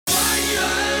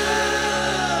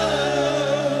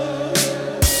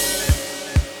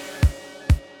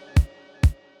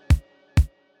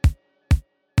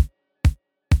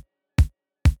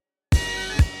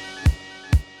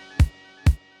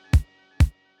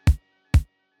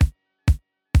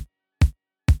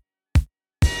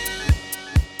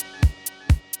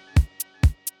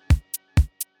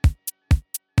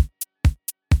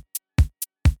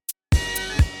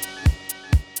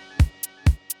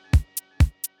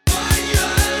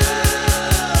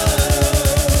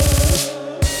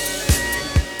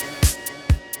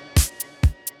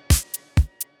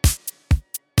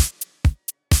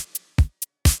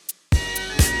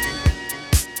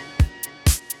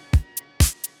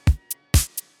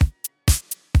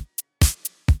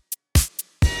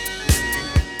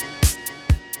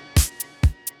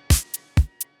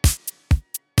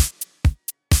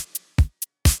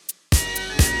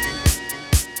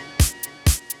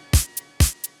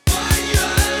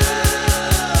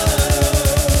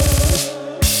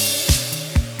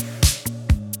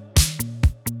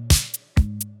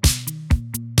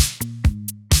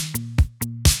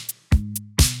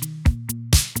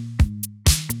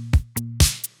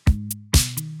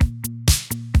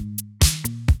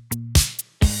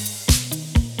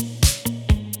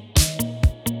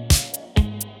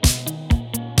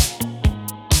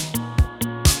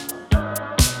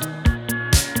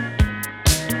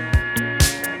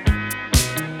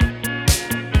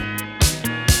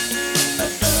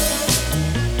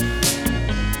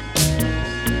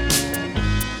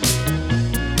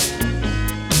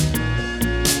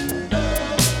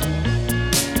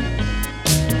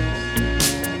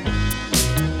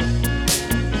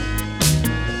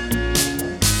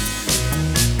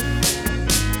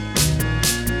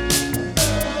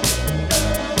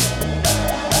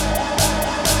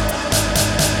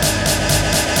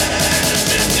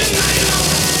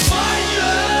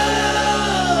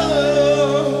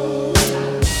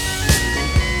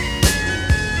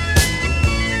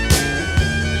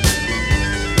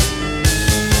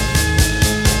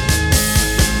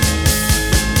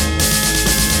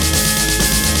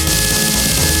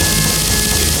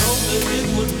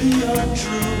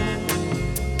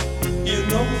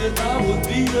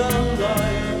be a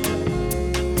liar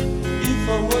if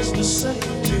I was to say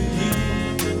to you,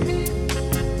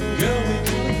 girl, we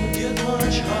couldn't get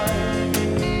much higher.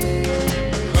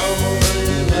 Come on,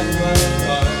 baby, light my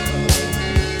fire.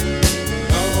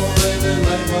 Come on, baby,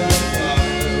 light my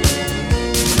fire.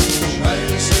 Try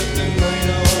to set the night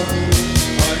on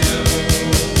fire.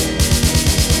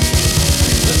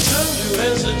 The time to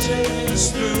hesitate is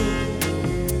through.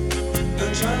 No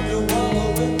time to wallow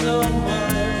in the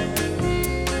mire.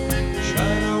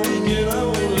 China, we can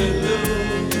only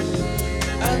lose,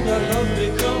 and our love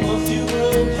become a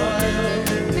funeral pyre.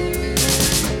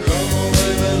 Come on,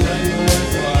 baby, light my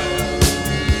fire.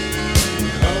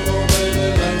 Come on, baby,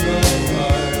 light my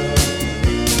fire.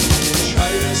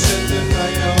 Try to set the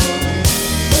night on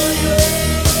fire.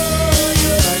 Night on,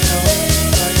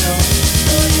 fire.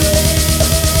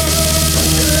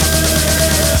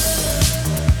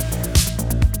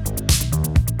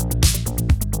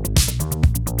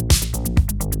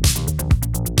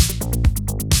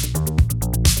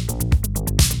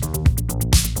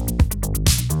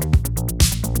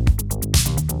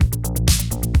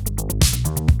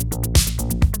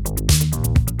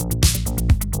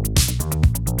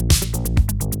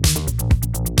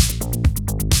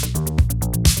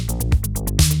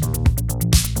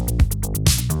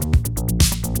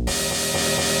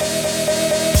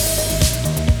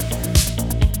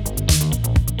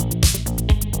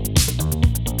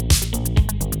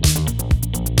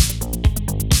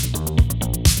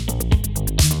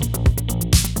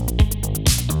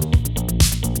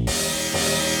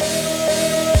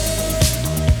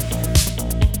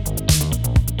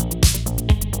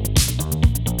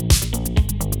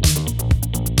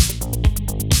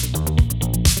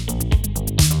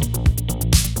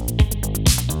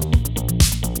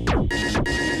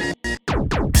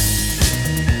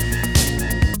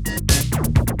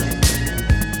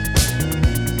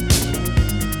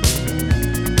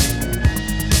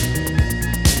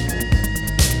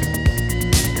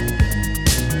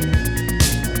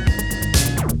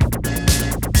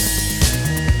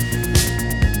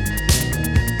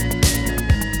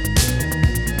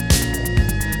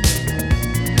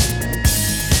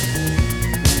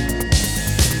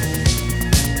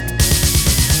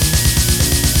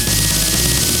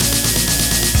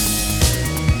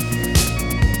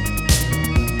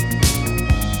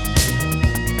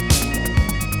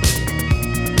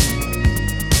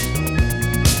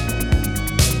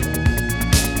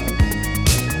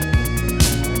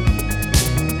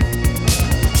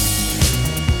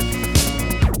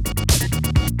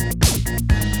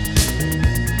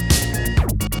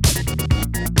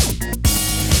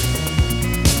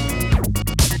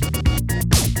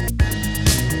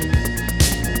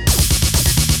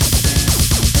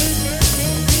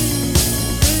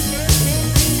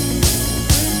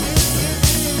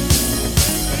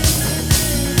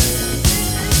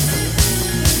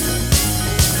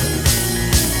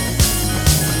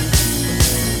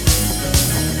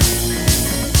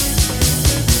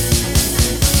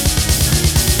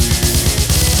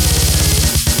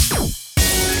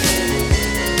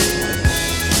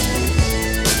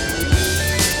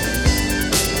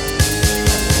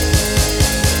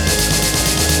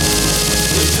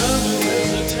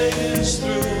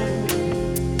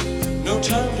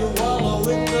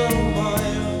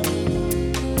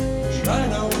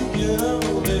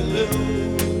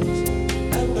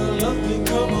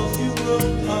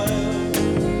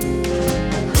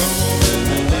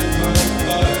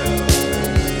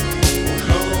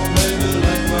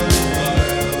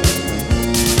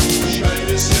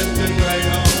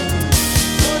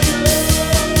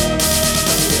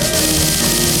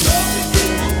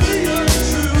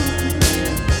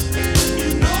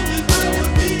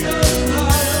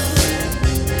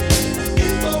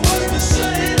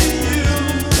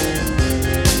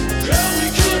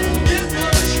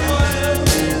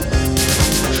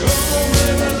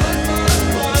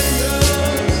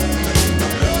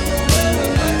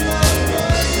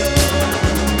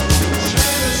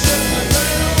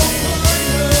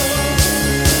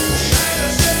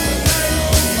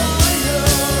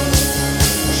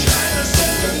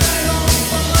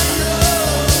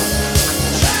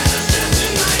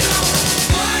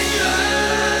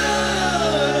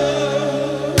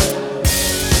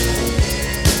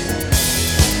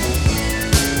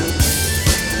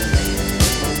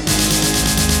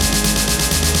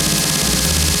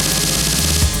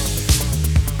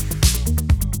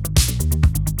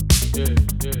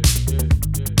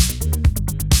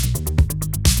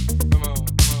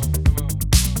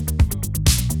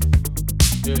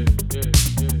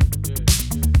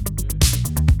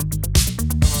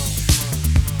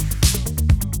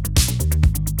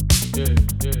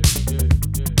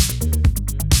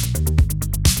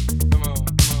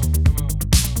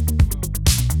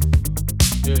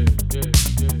 Yeah.